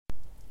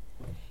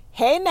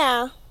Hey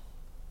now.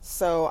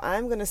 So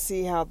I'm going to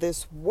see how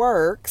this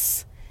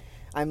works.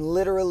 I'm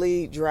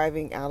literally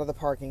driving out of the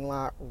parking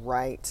lot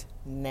right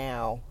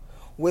now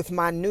with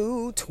my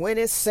new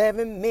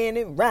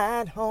 27-minute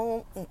ride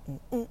home.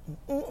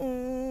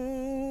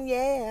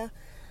 Yeah.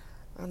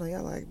 I know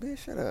y'all like, bitch,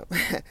 shut up.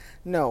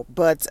 No,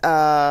 but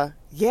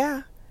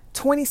yeah,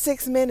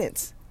 26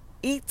 minutes.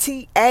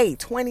 ETA,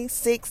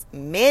 26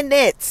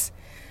 minutes.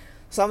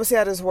 So I'm going to see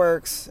how this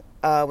works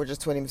with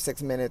just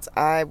 26 minutes.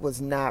 I was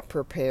not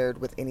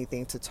prepared with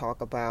anything to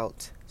talk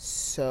about.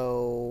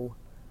 So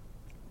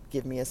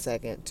give me a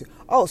second to...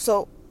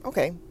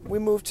 okay. We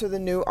moved to the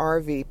new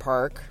RV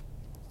park.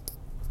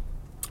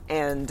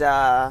 And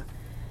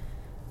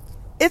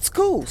it's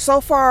cool. So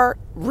far,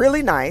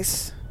 really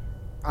nice.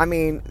 I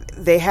mean,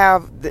 they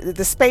have...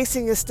 The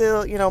spacing is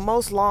still,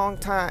 most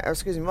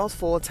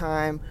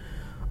full-time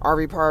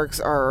RV parks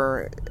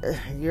are,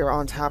 you're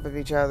on top of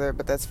each other,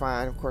 but that's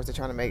fine. Of course, they're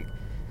trying to make,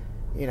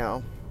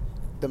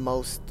 the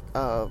most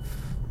of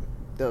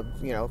the,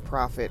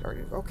 profit.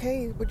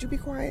 Okay, would you be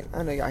quiet?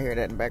 I know y'all hear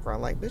that in the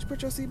background, like, bitch,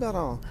 put your seatbelt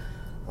on.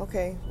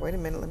 Okay, wait a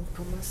minute, let me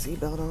put my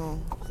seatbelt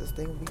on. This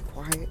thing will be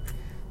quiet.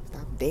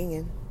 Stop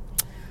dinging.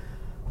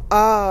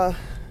 So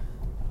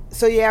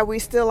yeah, we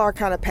still are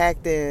kind of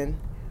packed in.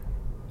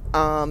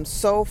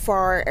 So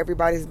far,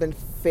 everybody's been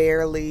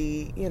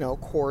fairly,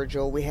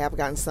 cordial. We have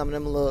gotten some of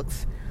them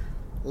looks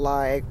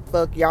like,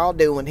 fuck y'all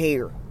doing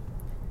here?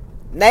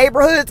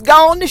 Neighborhood's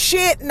gone to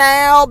shit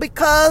now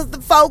because the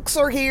folks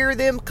are here.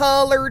 Them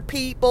colored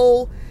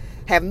people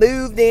have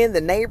moved in. The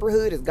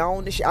neighborhood has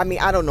gone to shit. I mean,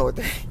 I don't know what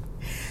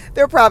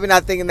they're probably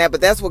not thinking that, but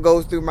that's what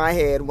goes through my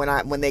head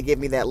when they give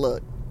me that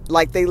look.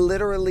 Like, they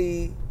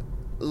literally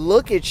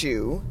look at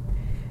you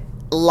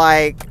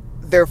like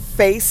their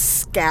face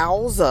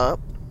scowls up.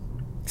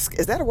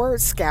 Is that a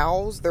word?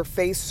 Scowls? Their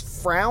face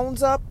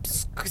frowns up?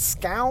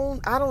 Scowl?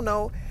 I don't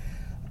know.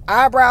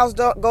 Eyebrows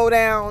go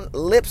down.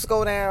 Lips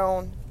go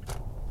down.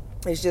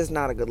 It's just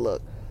not a good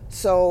look.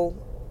 So,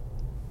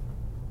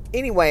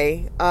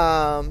 anyway,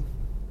 yeah,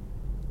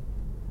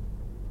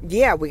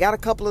 we got a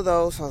couple of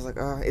those. So I was like,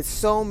 it's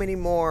so many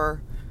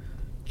more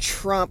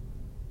Trump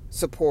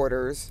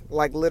supporters.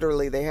 Like,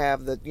 literally, they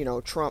have the,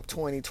 Trump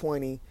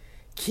 2020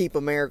 Keep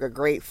America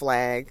Great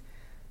flag,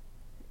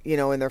 in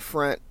the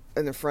front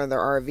of their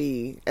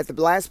RV. At the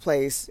last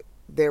place,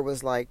 there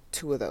was like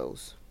 2 of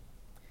those.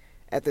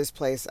 At this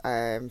place,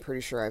 I'm pretty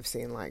sure I've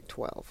seen like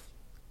 12.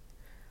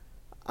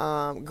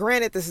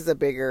 Granted, this is a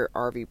bigger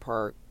RV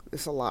park.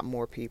 It's a lot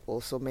more people,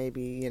 so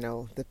maybe,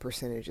 the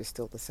percentage is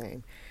still the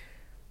same.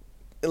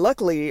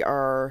 Luckily,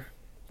 the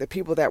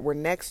people that were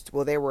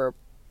they were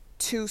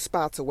 2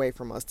 spots away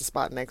from us. The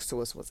spot next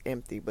to us was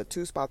empty, but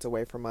 2 spots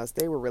away from us.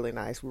 They were really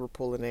nice. We were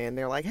pulling in.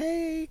 They're like,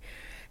 hey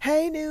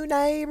new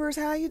neighbors,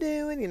 how you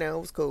doing? It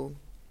was cool.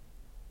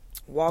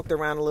 Walked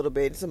around a little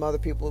bit. Some other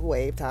people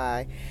waved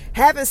hi.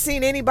 Haven't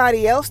seen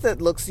anybody else that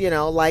looks,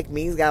 like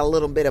me. He's got a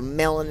little bit of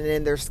melanin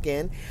in their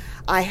skin.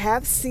 I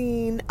have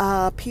seen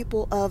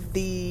people of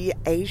the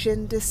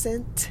Asian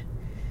descent.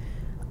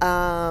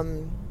 I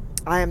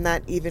am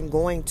not even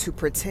going to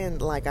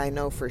pretend like I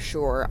know for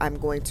sure. I'm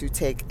going to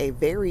take a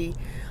very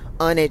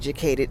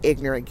uneducated,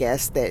 ignorant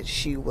guess that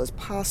she was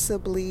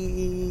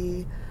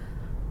possibly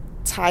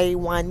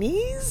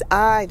Taiwanese.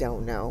 I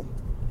don't know.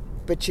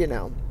 But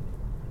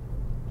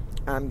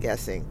I'm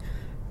guessing.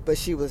 But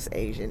she was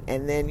Asian.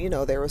 And then,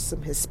 there were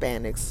some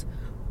Hispanics.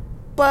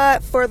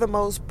 But for the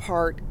most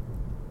part,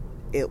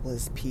 it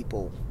was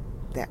people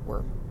that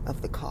were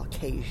of the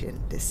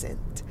Caucasian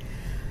descent.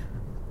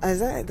 Is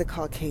that the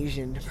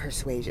Caucasian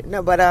persuasion?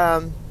 No, but,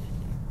 and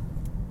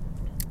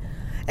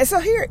so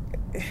here,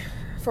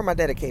 for my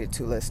dedicated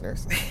 2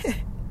 listeners,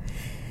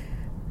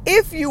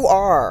 if you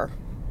are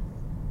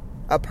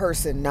a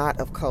person not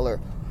of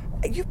color,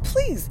 you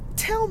please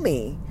tell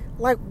me,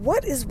 like,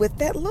 what is with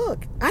that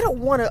look? I don't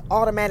want to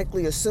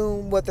automatically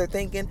assume what they're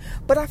thinking,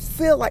 but I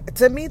feel like,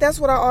 to me, that's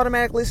what I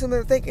automatically assume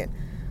they're thinking.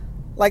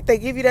 Like, they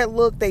give you that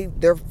look,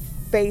 their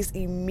face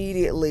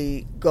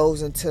immediately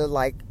goes into,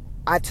 like,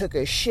 I took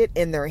a shit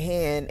in their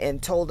hand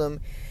and told them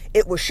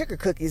it was sugar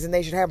cookies and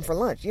they should have them for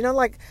lunch.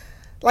 Like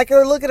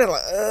they're looking at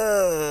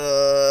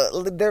it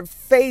like, their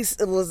face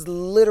was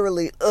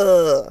literally,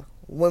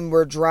 when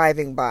we're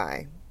driving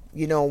by,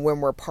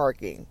 when we're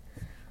parking.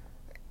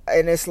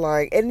 And it's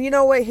like, and you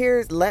know what,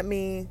 here's where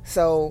I'm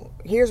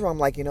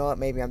like,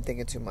 maybe I'm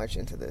thinking too much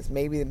into this.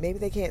 Maybe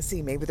they can't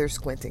see. Maybe they're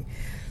squinting.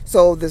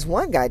 So this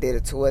one guy did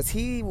it to us.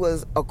 He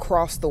was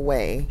across the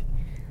way.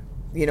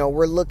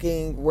 We're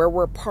looking where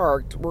we're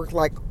parked. We're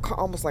like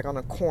almost like on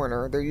a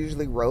corner. There are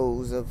usually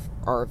rows of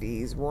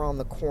RVs. We're on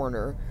the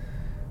corner.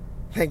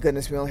 Thank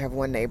goodness we only have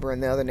one neighbor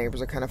and the other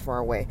neighbors are kind of far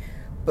away.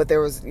 But there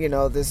was,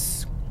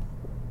 this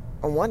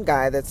one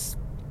guy that's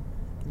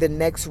the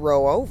next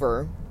row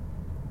over.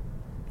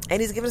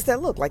 And he's giving us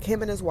that look, like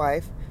him and his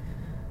wife.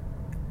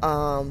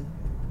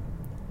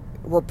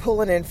 We're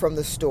pulling in from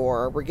the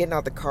store. We're getting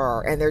out the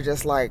car. And they're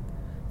just like,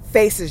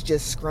 faces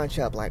just scrunch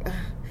up like,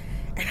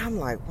 and I'm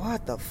like,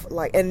 what the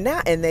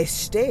and they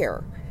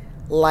stare.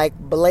 like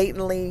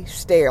blatantly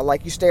stare,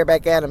 like you stare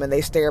back at them and they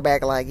stare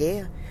back like,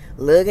 yeah,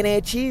 looking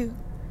at you,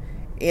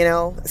 you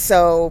know.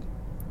 So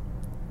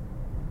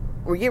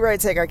we get ready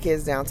to take our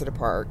kids down to the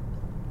park,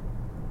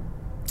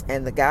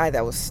 and the guy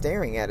that was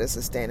staring at us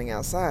is standing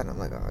outside. And I'm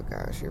like, oh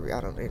gosh, here we,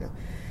 I don't, you know.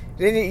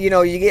 Then, you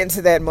know, you get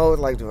into that mode,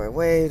 like, do I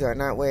wave, do I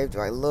not wave, do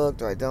I look,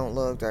 do I don't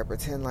look, do I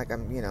pretend like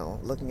I'm, you know,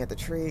 looking at the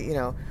tree, you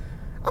know.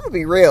 I'm gonna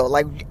be real,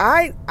 like,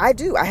 I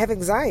have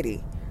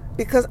anxiety,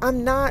 because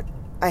I'm not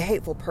a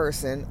hateful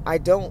person. I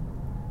don't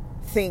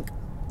think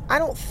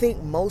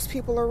most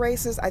people are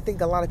racist. I think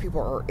a lot of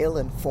people are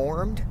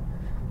ill-informed,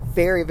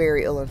 very,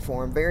 very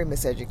ill-informed, very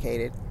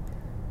miseducated,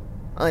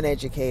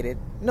 uneducated.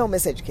 No,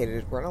 miseducated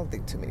is word. I don't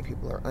think too many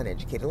people are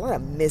uneducated. A lot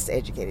of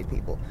miseducated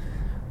people.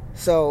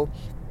 So,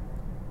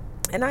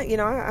 and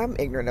I'm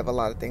ignorant of a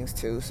lot of things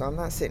too. So I'm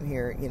not sitting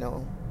here, you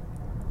know,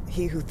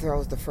 he who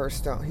throws the first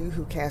stone, he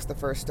who casts the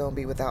first stone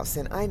be without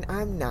sin.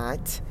 I'm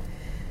not.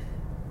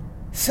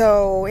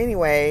 So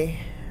anyway,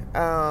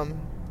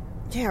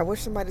 yeah, I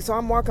wish somebody. So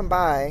I'm walking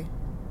by.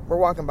 We're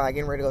walking by,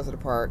 getting ready to go to the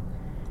park,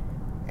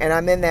 and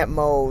I'm in that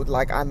mode.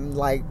 Like,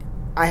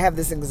 I have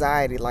this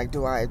anxiety. Like,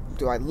 do I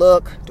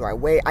look? Do I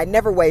wave? I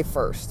never wave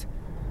first.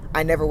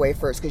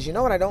 Because you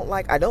know what I don't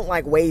like? I don't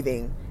like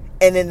waving,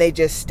 and then they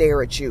just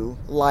stare at you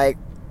like,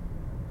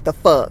 the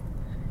fuck?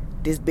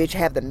 This bitch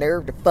have the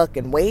nerve to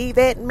fucking wave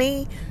at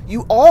me?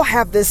 You all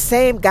have this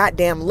same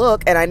goddamn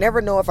look, and I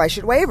never know if I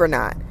should wave or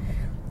not.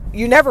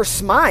 You never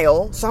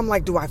smile, so I'm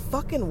like, do I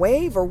fucking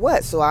wave or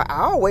what? So I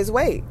always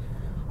wait.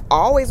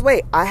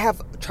 I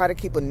have try to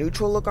keep a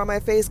neutral look on my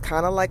face,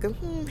 kind of like a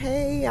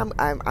hey.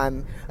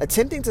 I'm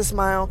attempting to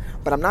smile,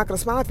 but I'm not gonna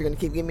smile if you're gonna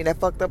keep giving me that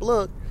fucked up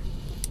look.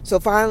 So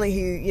finally,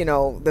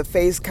 the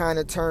face kind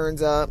of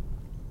turns up.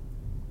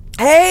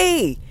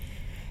 Hey,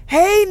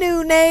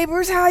 new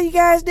neighbors, how you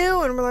guys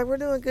doing? And we're like, we're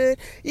doing good.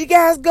 You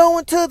guys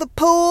going to the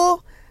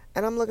pool?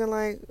 And I'm looking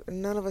like,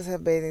 none of us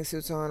have bathing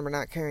suits on. We're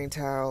not carrying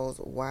towels.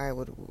 Why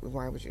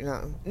would you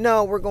not?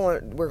 No, we're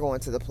going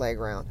to the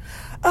playground.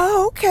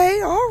 Oh,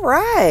 okay, all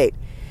right.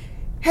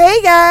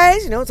 Hey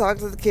guys, talk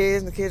to the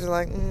kids, and the kids are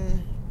like,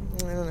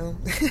 I don't know.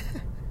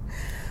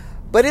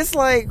 But it's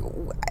like,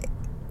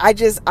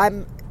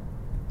 I'm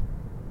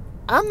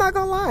not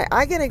gonna lie,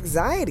 I get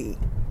anxiety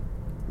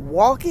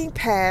walking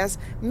past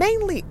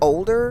mainly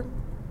older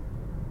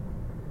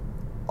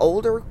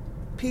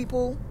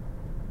people,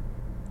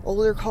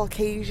 older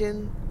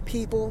Caucasian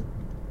people,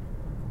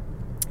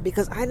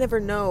 because I never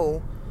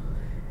know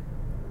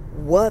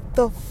what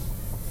the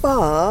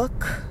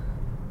fuck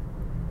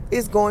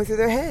is going through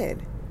their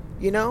head.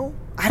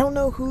 I don't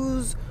know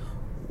who's,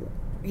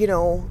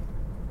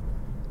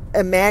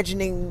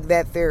 imagining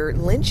that they're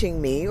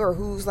lynching me, or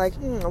who's like,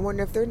 I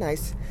wonder if they're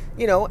nice.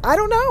 I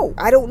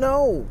don't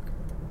know.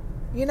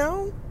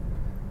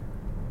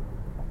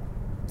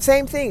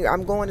 Same thing.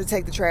 I'm going to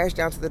take the trash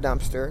down to the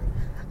dumpster.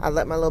 I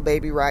let my little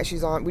baby ride.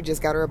 We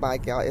just got her a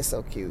bike, y'all. It's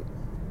so cute.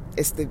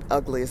 It's the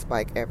ugliest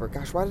bike ever.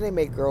 Gosh, why do they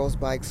make girls'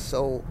 bikes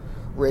so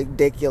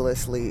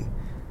ridiculously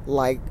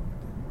like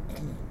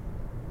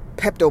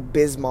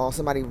Pepto-Bismol?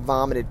 Somebody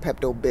vomited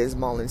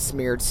Pepto-Bismol and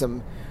smeared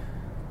some,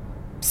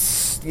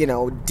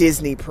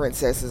 Disney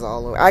princesses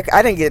all over.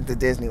 I didn't get the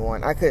Disney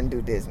one. I couldn't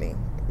do Disney.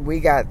 We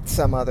got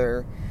some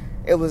other.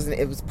 It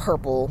was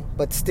purple,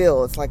 but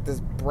still, it's like this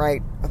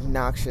bright,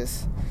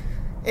 obnoxious.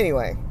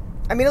 Anyway,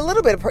 I mean, a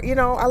little bit of,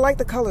 I like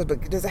the colors,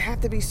 but does it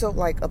have to be so,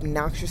 like,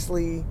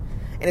 obnoxiously?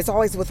 And it's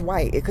always with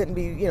white. It couldn't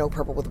be,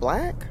 purple with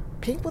black,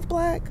 pink with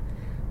black.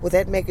 Would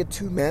that make it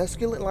too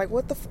masculine? Like,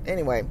 what the,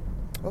 anyway,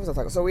 what was I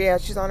talking? So, yeah,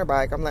 she's on her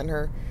bike. I'm letting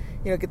her,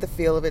 get the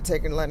feel of it,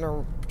 letting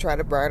her try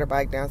to ride her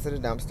bike down to the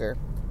dumpster.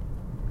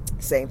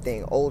 Same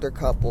thing, older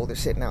couple, they're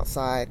sitting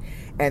outside,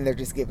 and they're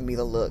just giving me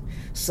the look.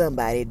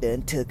 Somebody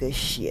done took a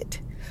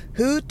shit.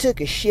 Who took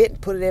a shit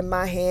and put it in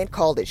my hand,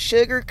 called it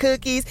sugar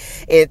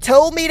cookies, and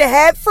told me to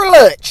have for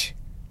lunch?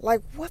 Like,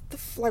 what the,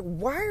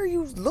 why are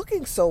you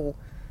looking so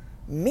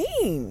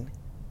mean?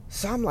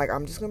 So I'm like,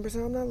 I'm just going to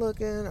pretend I'm not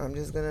looking.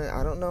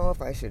 I don't know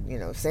if I should,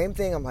 same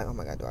thing. I'm like, oh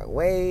my God, do I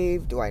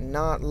wave? Do I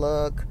not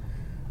look?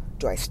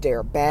 Do I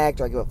stare back?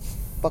 Do I give a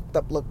fucked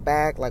up look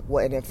back? Like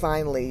what? And then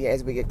finally,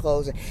 as we get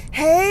closer,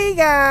 hey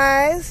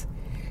guys,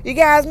 you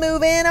guys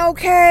move in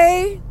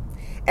okay?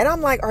 And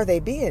I'm like, are they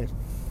being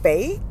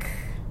fake?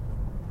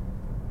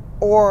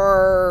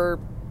 Or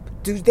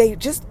do they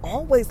just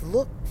always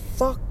look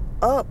fucked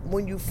up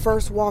when you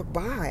first walk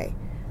by?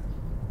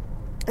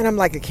 And I'm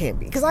like, it can't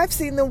be, because I've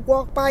seen them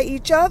walk by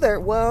each other.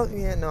 Well,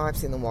 yeah, no, I've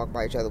seen them walk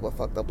by each other with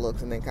fucked up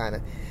looks, and then kind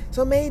of,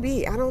 so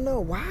maybe, I don't know,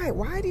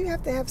 why do you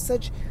have to have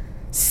such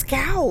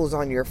scowls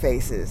on your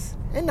faces?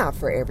 And not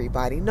for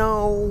everybody.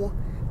 No,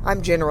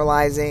 I'm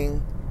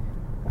generalizing.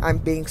 I'm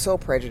being so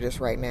prejudiced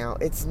right now.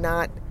 It's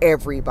not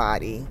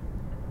everybody.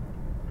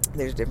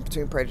 There's a difference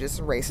between prejudice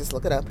and racist.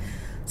 Look it up.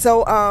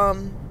 So,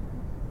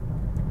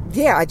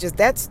 yeah,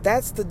 that's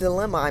the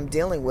dilemma I'm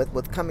dealing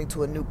with coming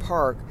to a new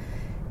park,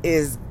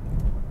 is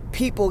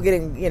people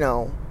getting,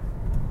 and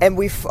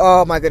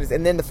oh my goodness.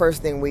 And then the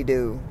first thing we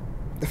do,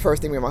 the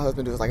first thing me and my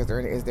husband do is like,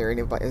 is there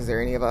any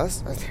of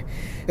us?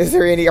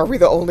 Are we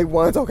the only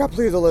ones? Oh God,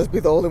 please don't let's be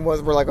the only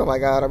ones. We're like, oh my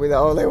God, are we the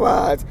only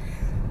ones?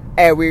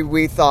 And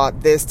we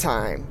thought this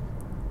time.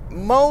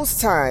 Most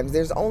times,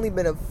 there's only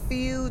been a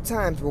few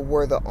times where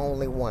we're the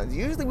only ones.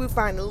 Usually we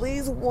find at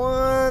least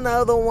one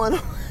other one.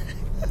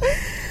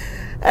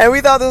 And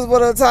we thought this was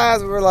one of the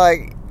times we were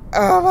like,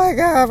 oh my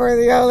God, we're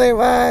the only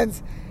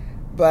ones.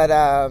 But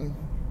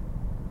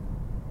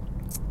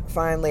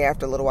finally,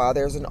 after a little while,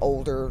 there's an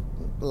older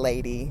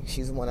lady.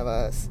 She's one of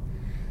us.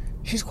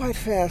 She's quite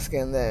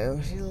fair-skinned, though.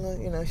 She's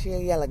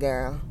a yellow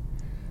girl.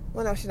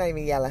 Well, no, she's not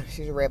even yellow.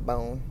 She's a red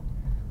bone.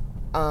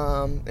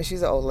 And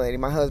she's an old lady.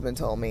 My husband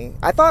told me.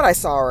 I thought I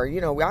saw her.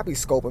 I'd be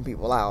scoping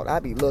people out.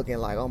 I'd be looking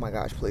like, oh my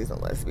gosh, please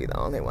don't let us be the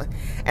only one.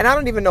 And I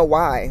don't even know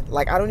why.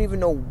 Like, I don't even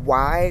know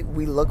why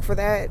we look for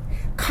that.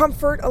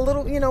 Comfort a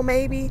little,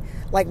 maybe.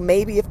 Like,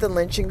 maybe if the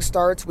lynching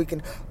starts, we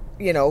can,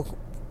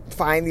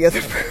 find the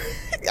other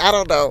person. I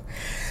don't know.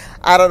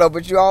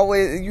 But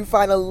you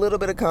find a little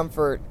bit of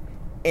comfort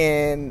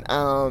in,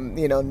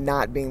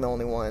 not being the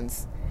only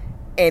ones.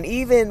 And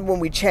even when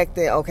we checked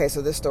in, okay,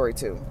 so this story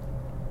too.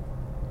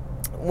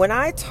 When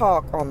I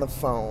talk on the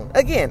phone,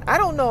 again, I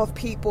don't know if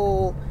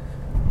people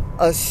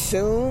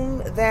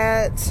assume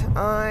that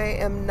I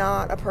am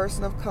not a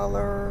person of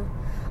color.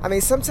 I mean,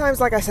 sometimes,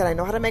 like I said, I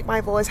know how to make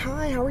my voice.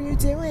 Hi, how are you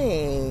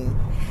doing?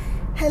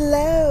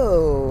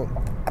 Hello.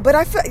 But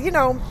I feel,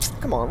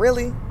 come on,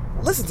 really?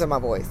 Listen to my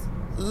voice.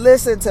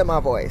 Listen to my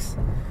voice.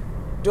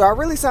 Do I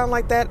really sound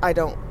like that? I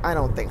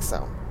don't think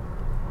so.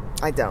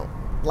 I don't.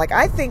 Like,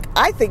 I think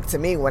to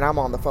me when I'm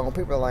on the phone,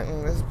 people are like,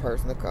 this is a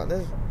person of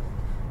color.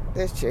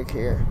 This chick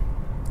here.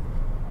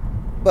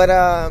 But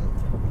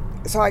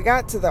so I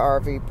got to the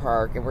RV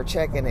park and we're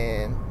checking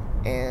in,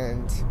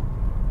 and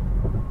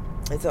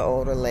it's an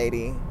older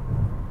lady,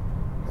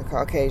 a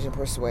Caucasian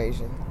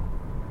persuasion,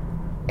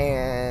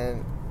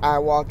 and I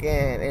walk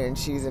in and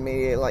she's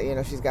immediately like,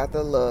 she's got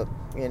the look,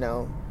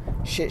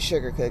 shit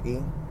sugar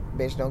cookie,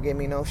 bitch, don't give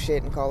me no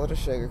shit and call it a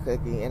sugar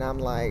cookie. And I'm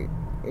like,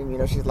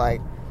 and she's like,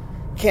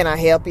 can I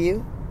help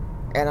you?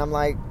 And I'm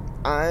like,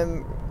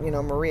 I'm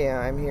Maria,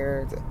 I'm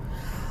here to,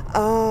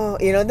 oh,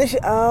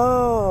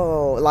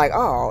 like,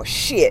 oh,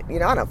 shit, I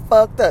done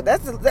fucked up. I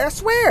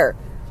swear.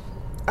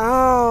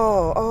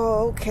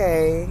 Oh,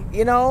 okay.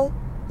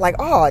 Like,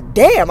 oh,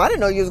 damn, I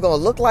didn't know you was going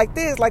to look like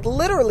this. Like,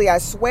 literally, I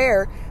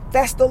swear,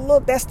 that's the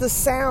look, that's the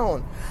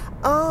sound.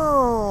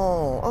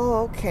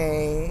 Oh,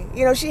 okay.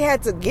 She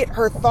had to get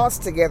her thoughts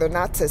together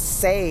not to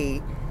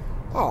say,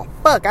 oh,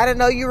 fuck, I didn't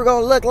know you were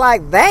going to look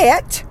like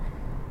that.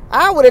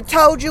 I would have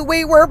told you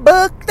we were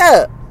booked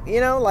up.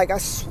 Like, I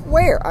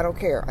swear, I don't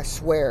care. I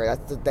swear,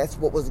 that's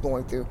what was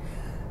going through.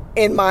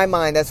 In my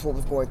mind, that's what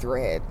was going through her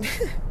head.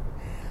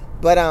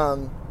 But,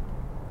 and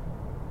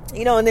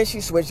then she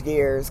switched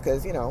gears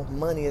because,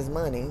 money is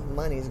money.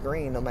 Money is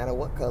green no matter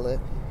what color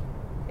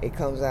it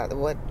comes out,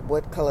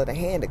 what color the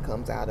hand it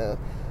comes out of.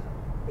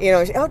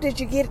 Oh, did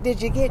you get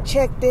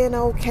checked in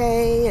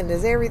okay? And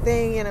is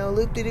everything,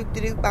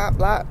 loop-de-doop-de-doop, blah,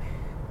 blah.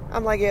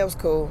 I'm like, yeah, it was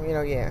cool.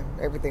 Yeah,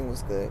 everything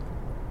was good.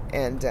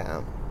 And,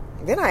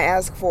 then I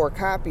asked for a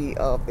copy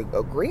of the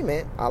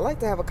agreement. I like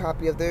to have a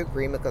copy of the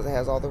agreement because it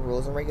has all the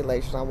rules and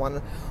regulations.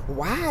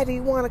 Why do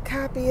you want a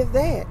copy of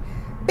that?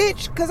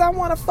 Bitch, because I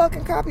want a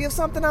fucking copy of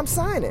something I'm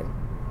signing.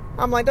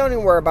 I'm like, don't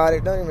even worry about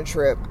it. Don't even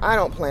trip. I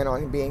don't plan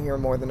on being here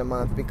more than a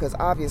month because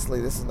obviously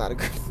this is not a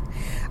good...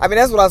 I mean,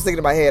 that's what I was thinking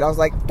in my head. I was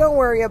like, don't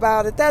worry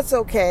about it. That's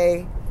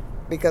okay.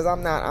 Because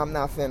I'm not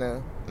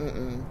finna...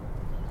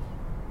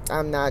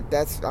 I'm not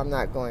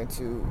going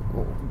to,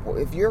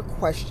 if you're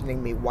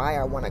questioning me why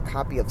I want a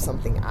copy of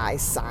something I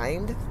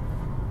signed,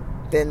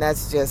 then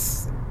that's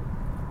just,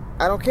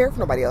 I don't care if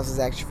nobody else is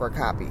asking for a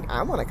copy.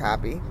 I want a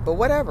copy, but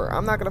whatever.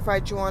 I'm not going to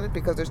fight you on it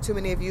because there's too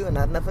many of you and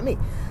not enough of me.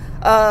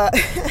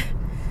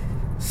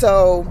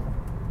 So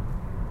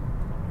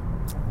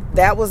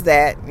that was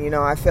that.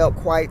 I felt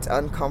quite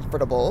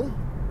uncomfortable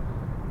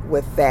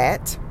with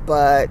that,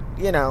 but,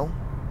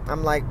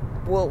 I'm like,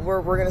 well,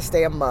 we're going to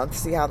stay a month,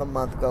 see how the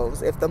month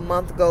goes. If the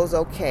month goes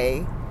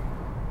okay,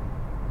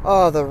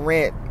 oh, the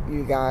rent,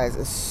 you guys,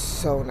 is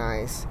so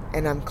nice.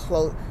 And I'm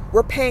close.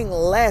 We're paying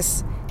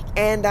less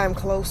and I'm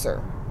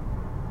closer.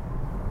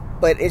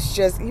 But it's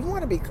just, you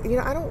want to be,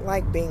 I don't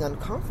like being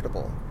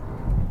uncomfortable.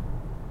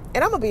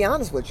 And I'm going to be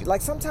honest with you.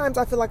 Like, sometimes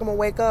I feel like I'm going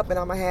to wake up and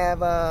I'm going to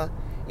have,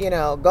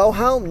 go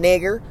home,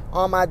 nigger,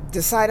 on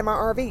the side of my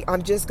RV.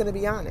 I'm just going to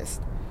be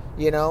honest.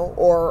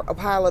 Or a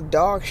pile of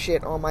dog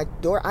shit on my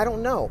door. I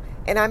don't know.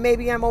 And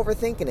maybe I'm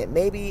overthinking it.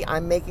 Maybe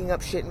I'm making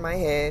up shit in my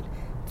head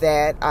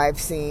that I've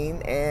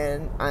seen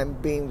and I'm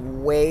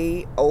being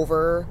way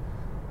over,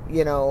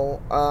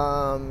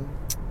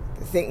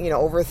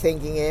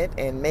 overthinking it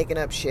and making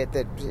up shit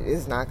that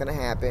is not going to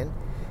happen.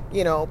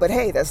 But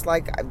hey, that's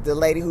like the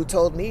lady who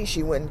told me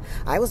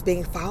I was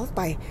being followed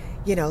by,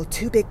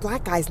 two big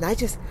black guys, and I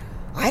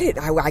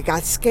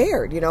got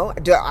scared,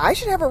 I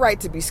should have a right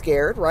to be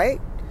scared,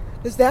 right?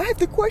 I have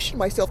to question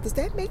myself. Does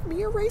that make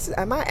me a racist?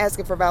 Am I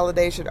asking for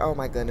validation? Oh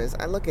my goodness.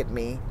 Look at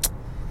me.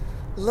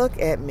 Look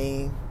at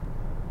me.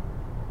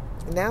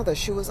 Now the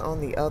shoe is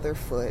on the other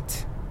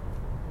foot.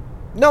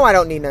 No, I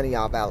don't need none of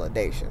y'all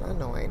validation. I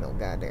know I ain't no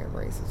goddamn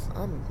racist.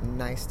 I'm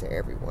nice to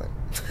everyone.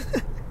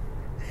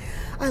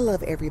 I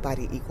love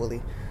everybody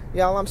equally.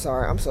 Y'all, I'm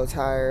sorry. I'm so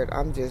tired.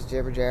 I'm just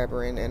jibber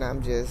jabbering, and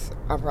I'm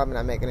probably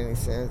not making any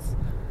sense.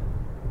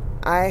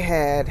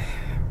 I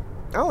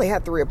only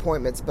had 3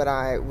 appointments, but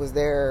I was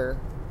there.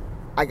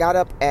 I got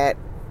up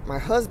my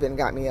husband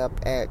got me up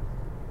at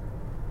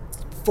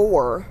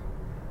 4.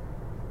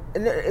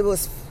 And it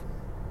was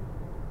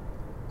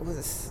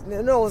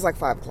like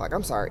 5 o'clock.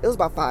 I'm sorry. It was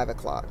about 5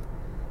 o'clock.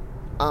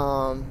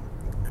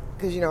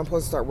 Because, I'm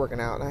supposed to start working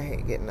out, and I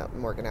hate getting up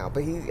and working out.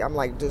 But I'm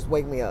like, just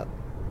wake me up.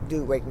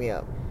 Dude, wake me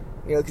up.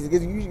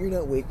 Because you're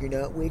not waking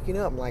up.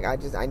 I'm like,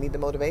 I need the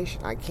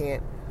motivation. I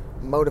can't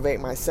motivate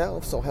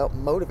myself, so help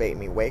motivate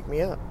me. Wake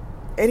me up.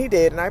 And he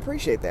did, and I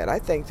appreciate that. I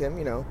thanked him,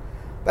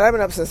 But I've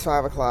been up since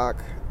 5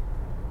 o'clock.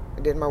 I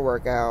did my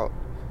workout.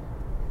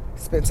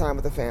 Spent time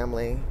with the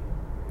family.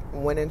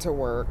 Went into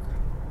work.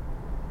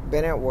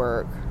 Been at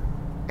work.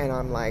 And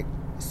I'm like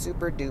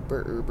super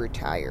duper uber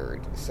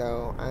tired.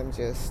 So I'm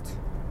just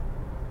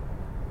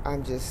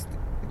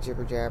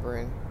jibber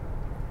jabbering.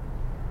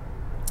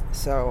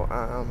 So,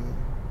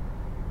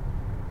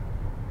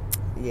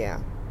 yeah.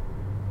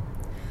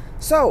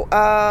 So,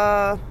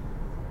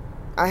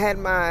 I had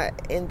my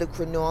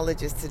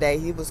endocrinologist today.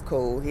 He was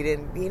cool. He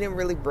didn't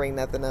really bring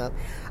nothing up.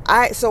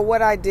 So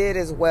what I did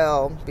as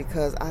well,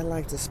 because I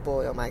like to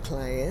spoil my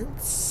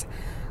clients,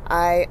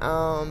 I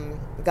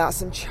got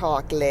some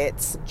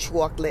chocolates,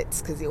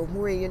 because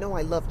Maria,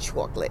 I love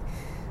chocolate.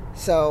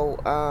 So,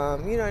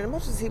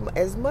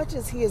 as much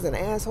as he is an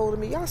asshole to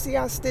me, y'all see,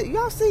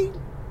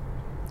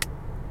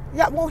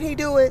 won't he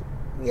do it?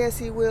 Yes,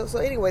 he will. So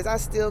anyways, I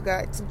still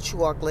got some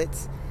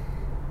chocolates,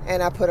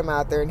 and I put them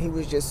out there, and he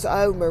was just,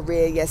 oh,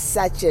 Maria, you're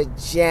such a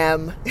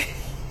gem.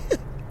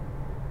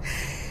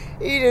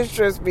 He just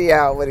trips me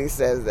out when he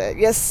says that.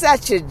 You're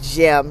such a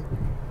gem.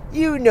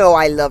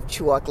 I love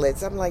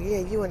chocolates. I'm like, yeah,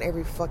 you and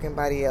every fucking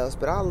body else,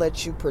 but I'll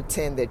let you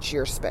pretend that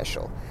you're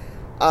special.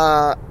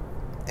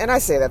 And I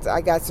say that,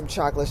 I got some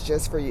chocolates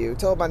just for you.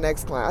 Told my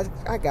next client,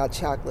 I got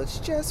chocolates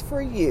just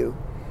for you.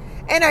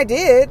 And I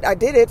did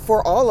it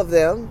for all of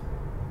them.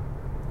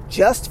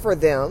 Just for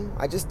them.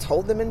 I just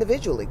told them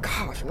individually.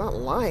 Gosh, I'm not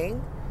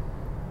lying.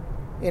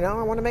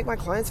 I want to make my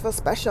clients feel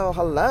special.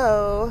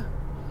 Hello.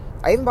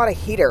 I even bought a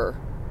heater.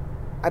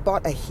 I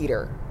bought a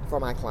heater for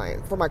my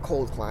clients, for my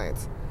cold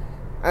clients.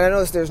 And I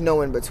noticed there's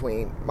no in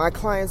between. My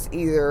clients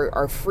either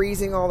are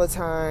freezing all the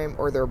time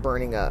or they're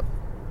burning up.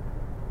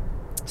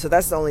 So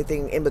that's the only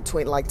thing in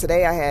between. Like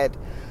today I had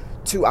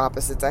 2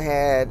 opposites. I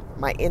had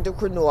my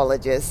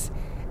endocrinologist,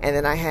 and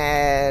then I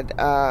had,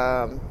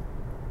 I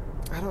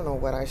don't know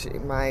what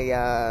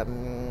my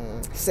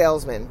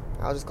salesman.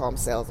 I'll just call him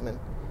salesman.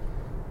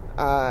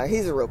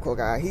 He's a real cool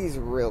guy. He's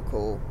real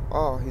cool.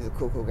 Oh, he's a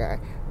cool guy.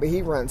 But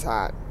he runs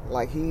hot.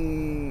 Like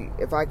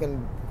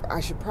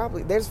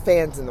there's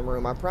fans in the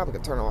room. I probably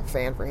could turn on a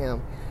fan for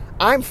him.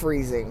 I'm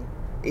freezing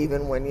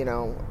even when,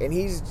 and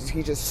he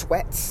just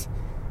sweats,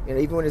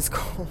 even when it's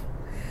cold.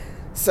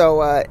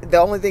 So, the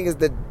only thing is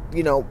the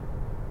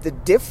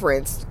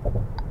difference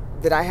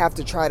that I have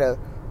to try to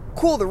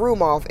cool the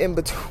room off in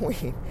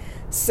between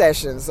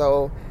sessions.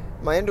 So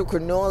my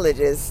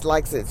endocrinologist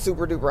likes it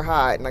super duper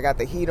hot, and I got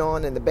the heat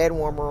on and the bed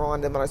warmer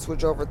on. Then when I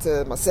switch over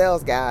to my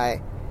sales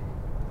guy,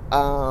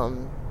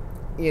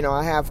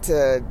 I have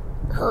to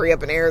hurry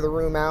up and air the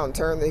room out and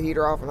turn the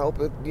heater off and hope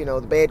it,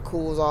 the bed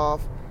cools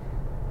off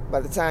by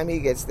the time he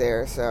gets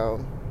there.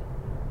 So,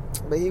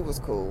 but he was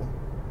cool.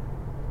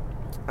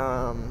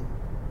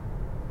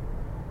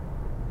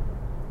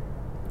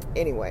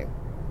 Anyway,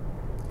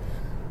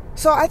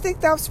 so I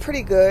think that was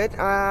pretty good.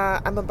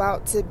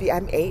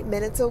 I'm 8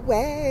 minutes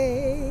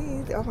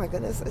away. Oh my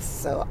goodness, it's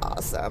so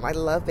awesome. I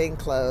love being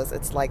close.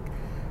 It's like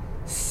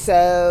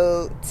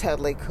so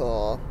totally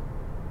cool.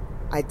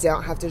 I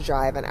don't have to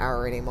drive an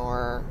hour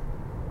anymore.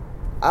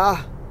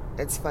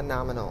 It's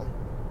phenomenal.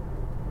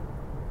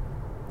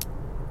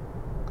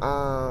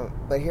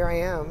 But here I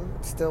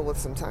am, still with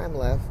some time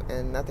left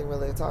and nothing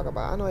really to talk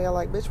about. I know y'all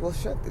like, bitch, well,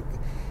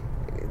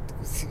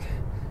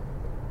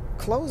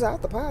 close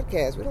out the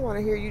podcast. We don't want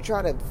to hear you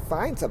try to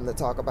find something to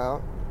talk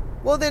about.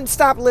 Well, then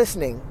stop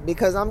listening,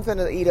 because I'm going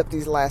to eat up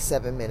these last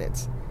 7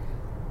 minutes.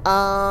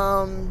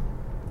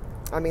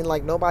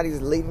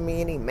 Nobody's leaving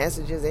me any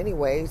messages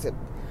anyway to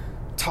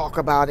talk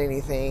about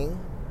anything.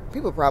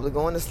 People probably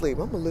going to sleep.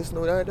 I'm going to listen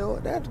to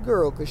that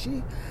girl, because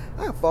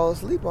I fall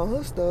asleep on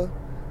her stuff.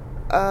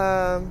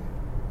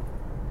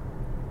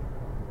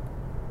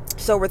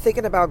 So we're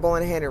thinking about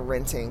going ahead and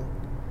renting.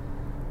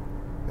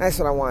 That's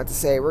what I wanted to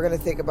say. We're going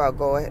to think about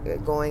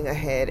going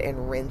ahead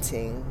and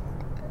renting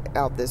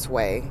out this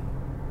way.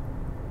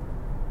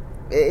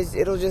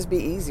 It'll just be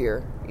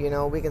easier.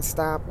 We can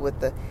stop with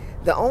the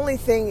only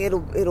thing,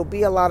 it'll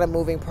be a lot of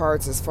moving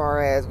parts as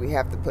far as we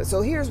have to put.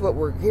 So here's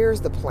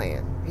the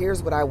plan.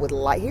 Here's what I would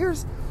like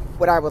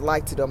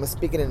to do. I'm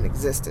speaking in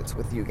existence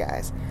with you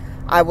guys.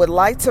 I would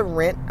like to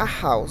rent a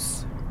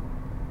house,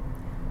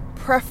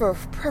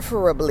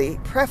 preferably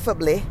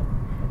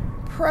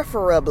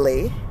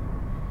preferably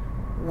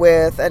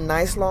with a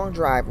nice long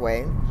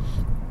driveway.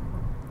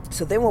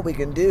 So then what we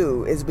can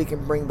do is we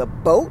can bring the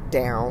boat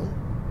down,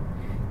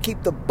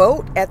 keep the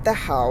boat at the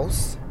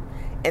house,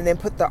 and then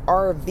put the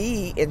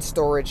RV in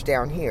storage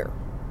down here.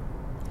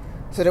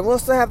 So then we'll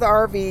still have the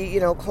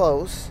RV,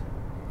 close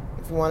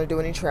if we want to do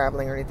any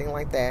traveling or anything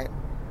like that.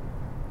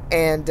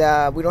 And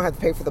we don't have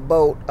to pay for the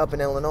boat up in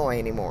Illinois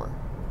anymore.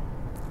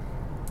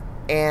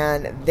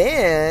 And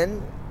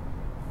then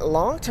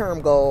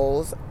long-term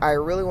goals, I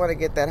really want to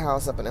get that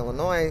house up in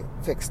Illinois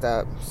fixed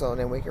up so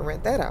then we can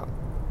rent that out.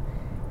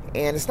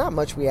 And it's not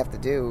much we have to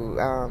do.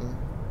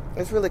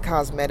 It's really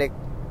cosmetic,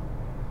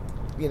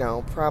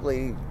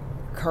 probably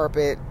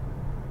carpet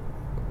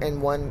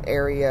in one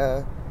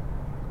area,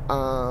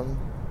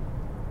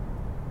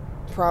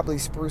 probably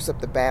spruce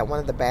up one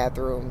of the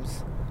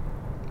bathrooms,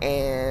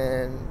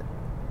 and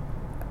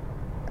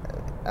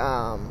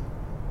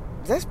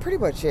that's pretty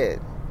much it.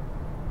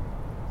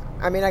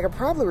 I mean, I could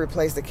probably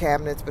replace the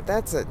cabinets, but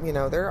that's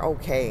they're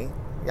okay.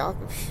 Y'all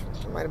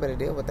might have better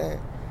deal with that.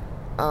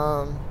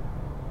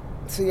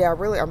 So yeah,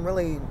 I'm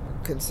really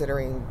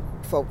considering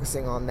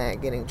focusing on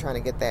that, trying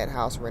to get that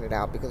house rented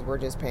out, because we're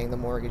just paying the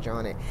mortgage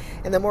on it,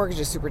 and the mortgage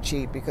is super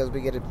cheap because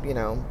we get a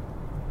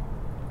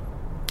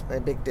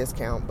big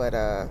discount. But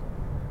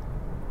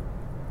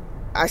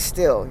I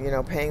still,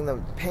 paying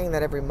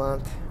that every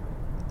month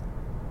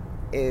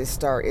it's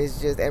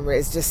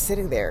just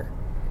sitting there.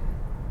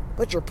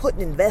 But you're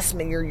putting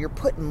investment, you're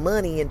putting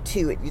money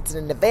into it. It's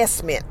an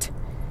investment.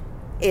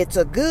 It's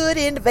a good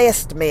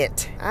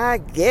investment, I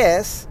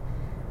guess.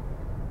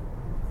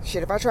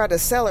 Shit, if I tried to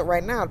sell it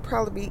right now, I'd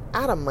probably be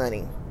out of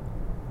money.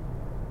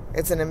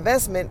 It's an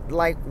investment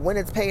like when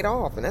it's paid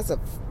off, and that's a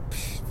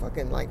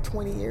fucking like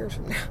 20 years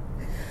from now.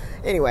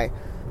 Anyway,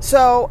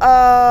 so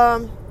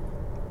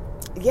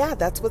yeah,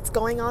 that's what's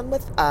going on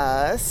with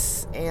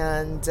us,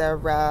 and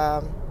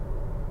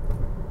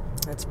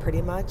that's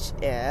pretty much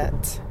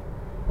it.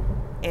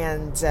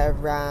 And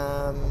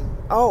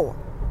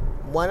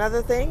one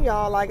other thing,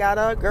 y'all, I got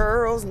a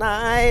girls'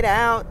 night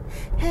out.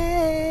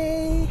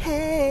 Hey,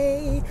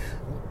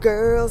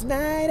 girls'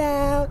 night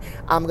out.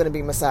 I'm gonna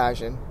be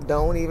massaging.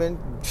 Don't even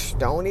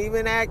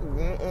act.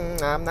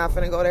 I'm not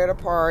finna go there to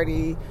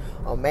party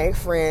or make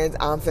friends.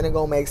 I'm finna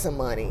go make some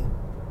money.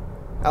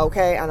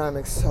 Okay, and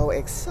I'm so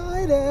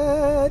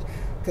excited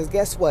because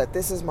guess what?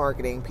 This is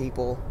marketing,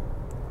 people.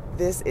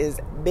 This is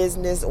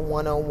business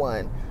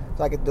 101.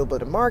 So I can do a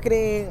bit of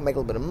marketing, make a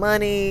little bit of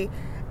money.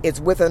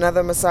 It's with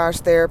another massage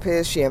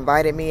therapist. She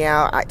invited me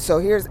out.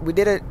 We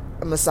did a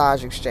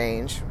massage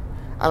exchange.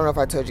 I don't know if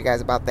I told you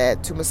guys about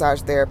that. 2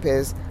 massage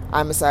therapists.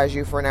 I massage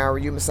you for an hour.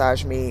 You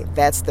massage me.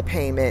 That's the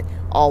payment.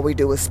 All we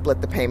do is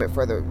split the payment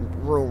for the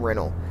room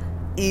rental.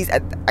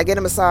 I get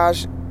a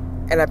massage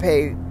and I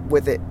pay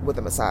with a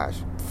massage.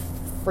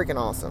 Freaking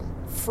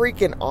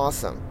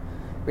awesome.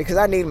 Because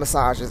I need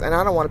massages and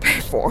I don't want to pay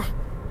for them.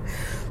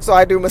 So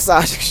I do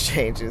massage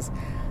exchanges.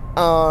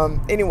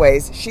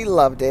 Anyways, she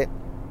loved it.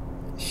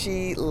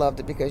 She loved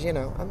it because,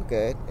 I'm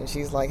good. And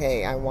she's like,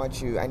 hey, I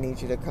need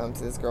you to come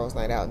to this girls'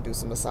 night out and do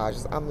some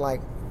massages. I'm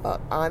like,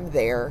 I'm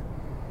there.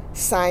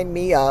 Sign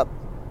me up.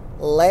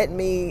 Let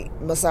me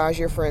massage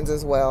your friends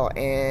as well.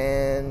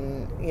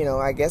 And,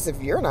 I guess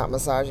if you're not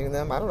massaging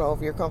them, I don't know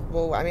if you're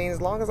comfortable. I mean,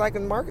 as long as I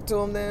can market to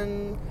them,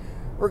 then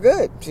we're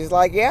good. She's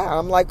like, yeah.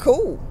 I'm like,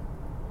 cool.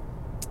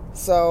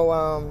 So,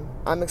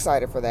 I'm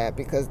excited for that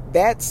because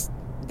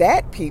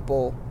that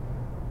people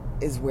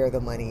is where the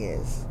money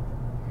is.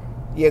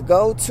 You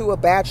go to a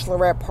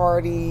bachelorette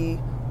party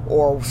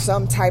or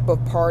some type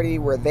of party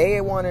where they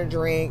want to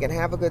drink and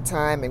have a good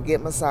time and get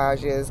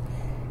massages,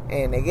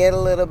 and they get a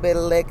little bit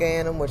of liquor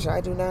in them, which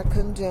I do not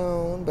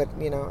condone, but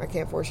I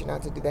can't force you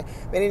not to do that.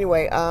 But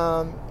anyway,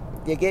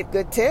 you get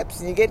good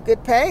tips and you get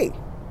good pay,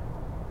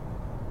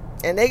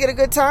 and they get a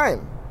good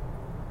time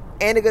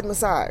and a good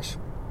massage.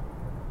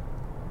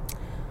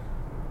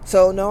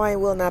 So no, I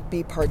will not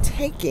be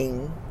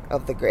partaking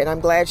of and I'm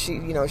glad she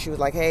was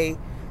like, hey,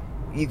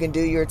 you can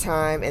do your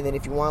time, and then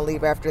if you want to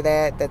leave after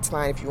that, that's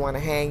fine. If you want to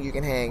hang, you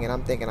can hang. And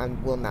I'm thinking I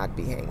will not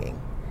be hanging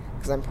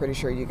because I'm pretty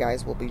sure you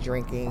guys will be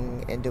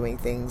drinking and doing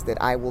things that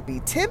I will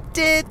be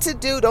tempted to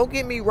do. Don't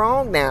get me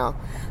wrong now.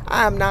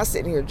 I'm not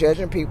sitting here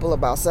judging people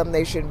about something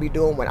they shouldn't be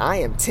doing when I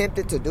am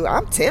tempted to do it.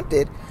 I'm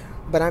tempted,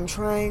 but I'm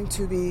trying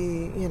to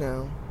be,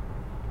 I'm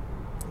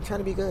trying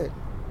to be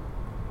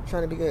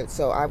good.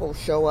 So I will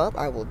show up.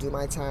 I will do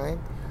my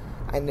time.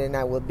 And then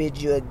I will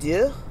bid you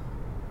adieu.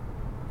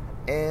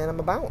 And I'm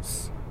a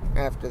bounce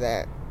after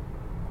that.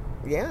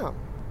 Yeah,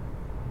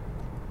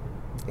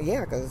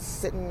 because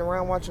sitting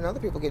around watching other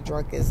people get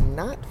drunk is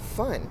not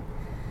fun.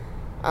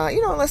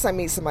 Unless I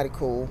meet somebody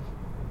cool.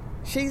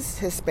 She's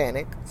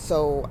Hispanic,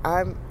 so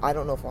I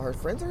don't know if all her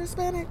friends are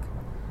Hispanic.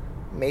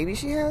 Maybe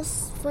she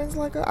has friends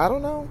like her. I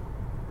don't know.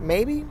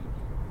 Maybe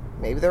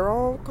they're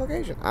all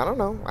Caucasian. I don't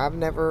know. I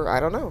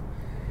don't know.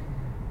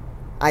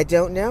 I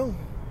don't know.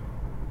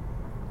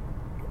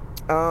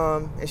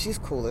 And she's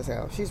cool as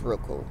hell. She's real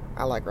cool.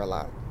 I like her a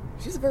lot.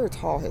 She's a very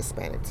tall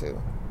Hispanic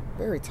too.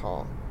 Very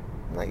tall.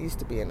 I'm not used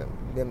to being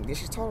them.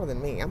 She's taller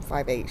than me. I'm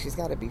 5'8". She's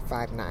got to be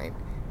 5'9",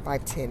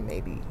 5'10",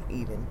 maybe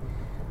even.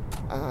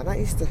 Not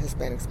used to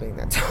Hispanics being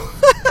that tall.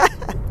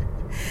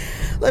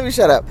 Let me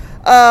shut up.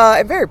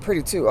 And very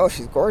pretty too. Oh,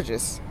 she's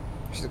gorgeous.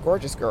 She's a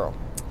gorgeous girl.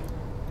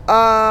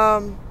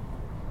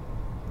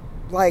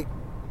 Like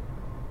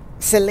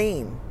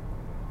Celine.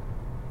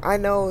 I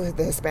know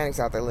the Hispanics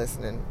out there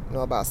listening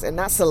know about, and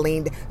not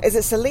Celine. Is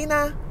it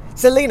Selena?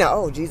 Selena.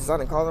 Oh, Jesus, I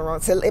didn't call her wrong.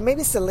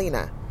 Maybe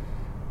Selena.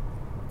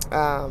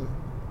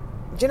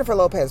 Jennifer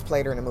Lopez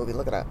played her in a movie.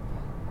 Look it up.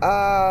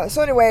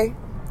 So anyway,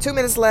 2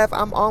 minutes left.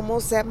 I'm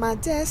almost at my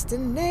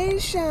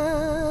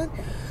destination.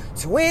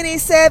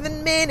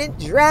 27-minute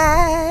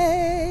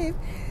drive.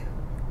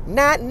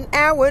 Not an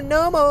hour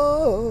no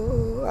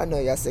more. I know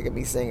y'all sick of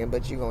me singing,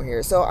 but you gonna hear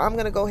it. So I'm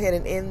gonna go ahead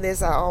and end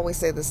this. I always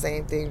say the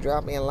same thing.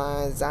 Drop me a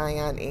line,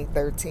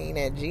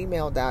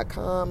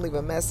 zioninc13@gmail.com. Leave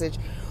a message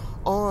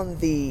on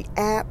the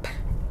app.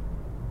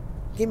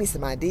 Give me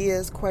some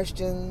ideas,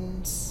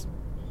 questions,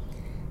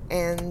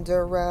 and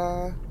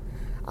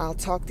I'll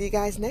talk to you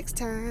guys next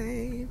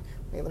time.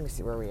 Wait, let me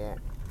see where we at.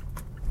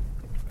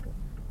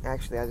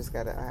 Actually, I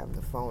have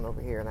the phone over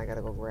here, and I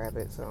gotta go grab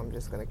it. So I'm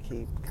just gonna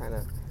keep kind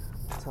of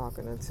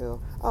talking until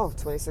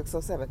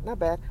 26:07. Not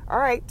bad. All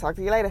right, talk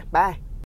to you later. Bye.